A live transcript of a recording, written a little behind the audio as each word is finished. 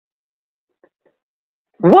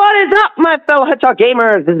What is up, my fellow Hedgehog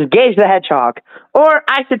gamers? This is Gage the Hedgehog. Or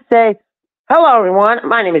I should say, hello everyone,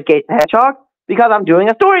 my name is Gage the Hedgehog, because I'm doing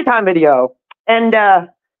a storytime video. And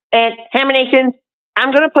Haminations,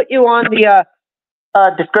 I'm going to put you on the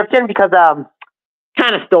description because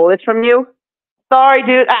kind of stole this from you. Sorry,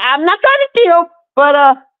 dude, I'm not trying to steal,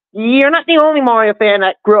 but you're not the only Mario fan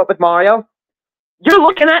that grew up with Mario. You're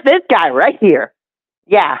looking at this guy right here.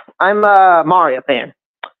 Yeah, I'm a Mario fan.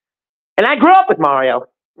 And I grew up with Mario.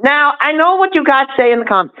 Now, I know what you guys say in the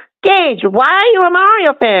comments. Gage, why are you a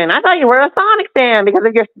Mario fan? I thought you were a Sonic fan because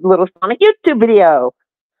of your little Sonic YouTube video.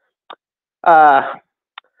 Well,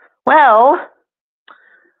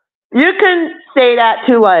 you can say that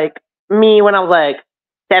to, like, me when I was, like,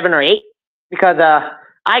 7 or 8. Because,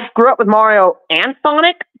 I grew up with Mario and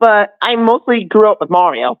Sonic, but I mostly grew up with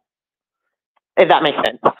Mario. If that makes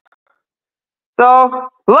sense. So,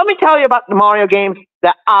 let me tell you about the Mario games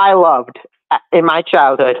that I loved in my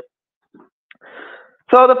childhood.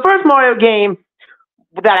 So, the first Mario game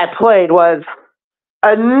that I played was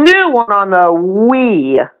a new one on the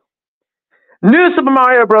Wii. New Super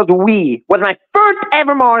Mario Bros. Wii was my first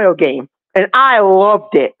ever Mario game, and I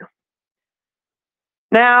loved it.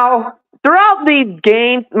 Now, throughout these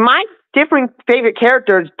games, my different favorite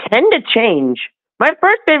characters tend to change. My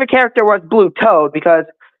first favorite character was Blue Toad because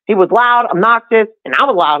he was loud, obnoxious, and I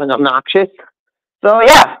was loud and obnoxious. So,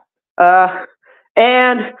 yeah.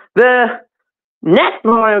 And the next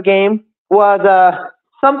Mario game was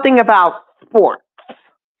something about sports.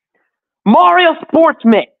 Mario Sports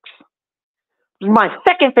Mix was my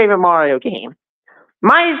second favorite Mario game.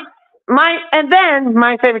 And then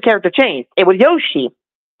my favorite character changed. It was Yoshi.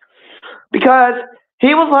 Because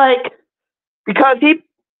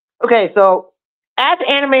okay, so as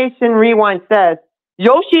Animation Rewind says,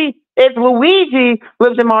 Yoshi, if Luigi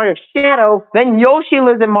lives in Mario's shadow, then Yoshi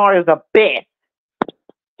lives in Mario's abyss.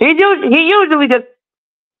 He usually just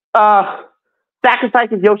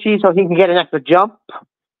sacrifices Yoshi so he can get an extra jump.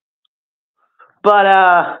 But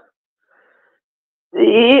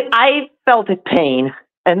I felt his pain.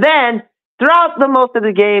 And then, throughout most of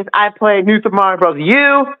the games, I played New Super Mario Bros.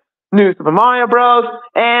 U, New Super Mario Bros.,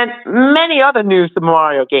 and many other New Super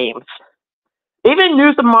Mario games. Even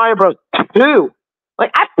New Super Mario Bros. 2.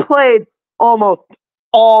 Like, I played almost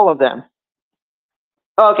all of them.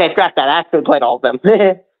 Okay, scratch that. I actually played all of them.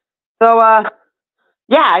 So,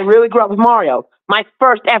 yeah, I really grew up with Mario. My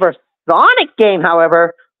first ever Sonic game,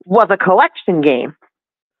 however, was a collection game.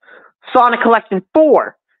 Sonic Collection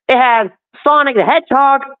 4. It had Sonic the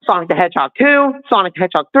Hedgehog, Sonic the Hedgehog 2, Sonic the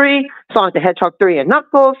Hedgehog 3, Sonic the Hedgehog 3 and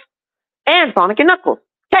Knuckles, and Sonic and Knuckles.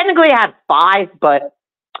 Technically, it had 5, but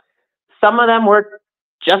some of them were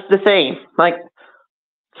just the same. Like,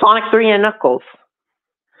 Sonic 3 and Knuckles.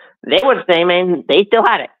 They were the same, and they still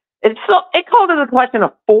had it. It called it a collection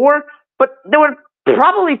of 4, but there were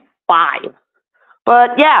probably 5.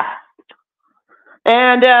 But, yeah.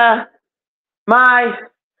 And,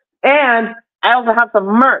 I also have some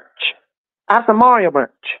merch. I have some Mario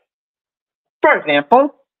merch. For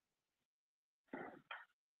example,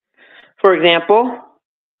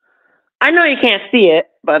 I know you can't see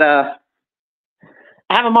it, but I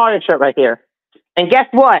have a Mario shirt right here. And guess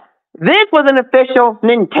what? This was an official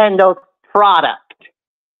Nintendo product.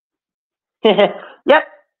 Yep.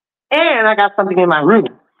 And I got something in my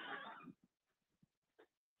room.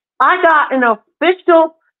 I got an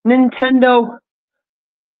official Nintendo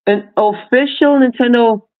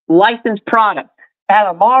licensed product. It had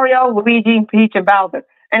a Mario, Luigi, Peach, and Bowser.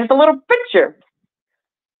 And it's a little picture.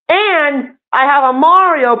 And I have a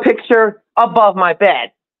Mario picture above my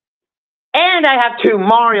bed. And I have 2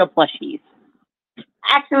 Mario plushies.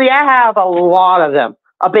 Actually, I have a lot of them.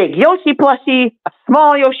 A big Yoshi plushie, a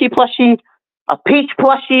small Yoshi plushie, a Peach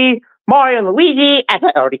plushie, Mario and Luigi, as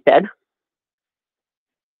I already said.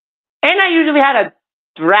 And I usually had a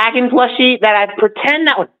Dragon plushie that I pretend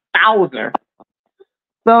that was Bowser.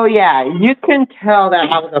 So yeah, you can tell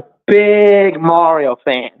that I was a big Mario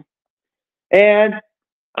fan. And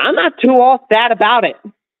I'm not too all sad about it.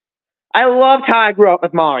 I loved how I grew up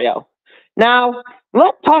with Mario. Now,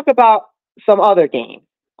 let's talk about some other games.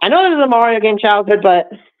 I know this is a Mario game childhood, but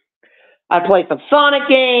I played some Sonic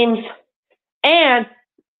games. And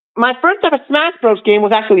my first ever Smash Bros. Game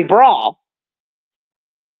was actually Brawl.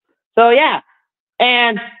 So yeah.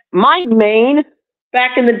 And my main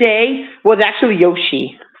back in the day was actually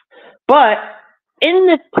Yoshi. But in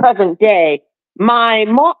this present day, my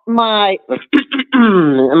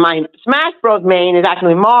Smash Bros. Main is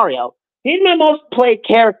actually Mario. He's my most played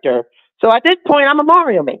character. So at this point, I'm a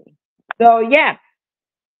Mario main. So yeah.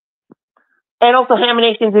 And also,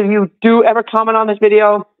 Haminations, if you do ever comment on this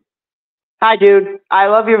video, Hi, dude. I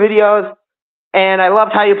love your videos, and I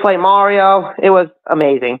loved how you play Mario. It was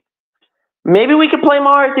amazing. Maybe we could play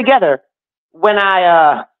Mario together when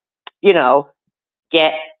I,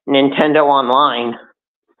 get Nintendo Online.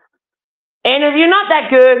 And if you're not that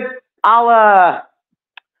good, I'll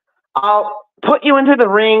put you into the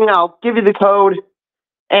ring. I'll give you the code,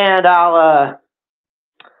 and I'll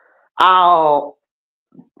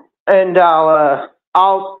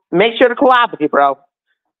make sure to collab with you, bro.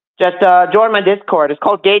 Just join my Discord. It's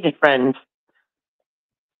called Gage and Friends.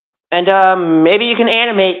 And maybe you can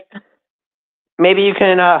animate. Maybe you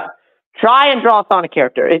can try and draw a Sonic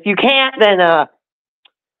character. If you can't, then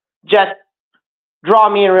just draw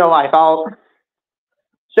me in real life. I'll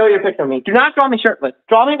show you a picture of me. Do not draw me shirtless.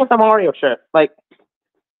 Draw me with a Mario shirt. Like,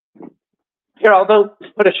 here, I'll go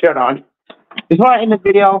put a shirt on. Before I end this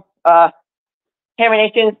video, Hammer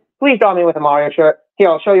Nation, please draw me with a Mario shirt. Here,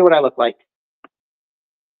 I'll show you what I look like.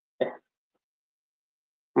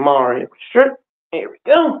 Mario shirt. Here we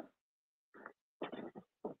go.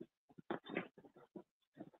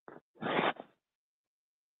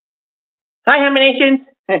 Hi, Hammer Nation.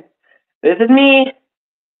 This is me.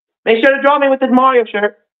 Make sure to draw me with this Mario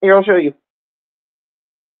shirt. Here, I'll show you.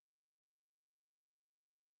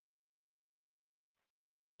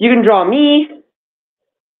 You can draw me.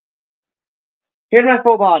 Here's my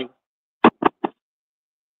full body.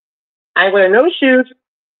 I wear no shoes.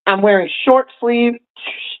 I'm wearing short sleeve.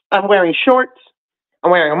 I'm wearing shorts.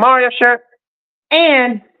 I'm wearing a Mario shirt.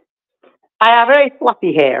 And I have very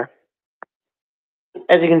fluffy hair,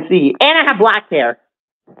 as you can see. And I have black hair.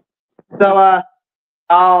 So,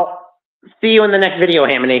 I'll see you in the next video,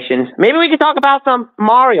 Hammer Nation. Maybe we could talk about some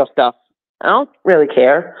Mario stuff. I don't really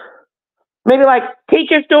care. Maybe like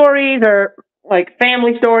teacher stories or like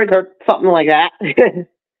family stories or something like that.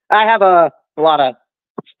 I have a lot of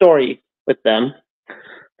stories with them.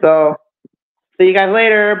 So, see you guys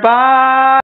later. Bye.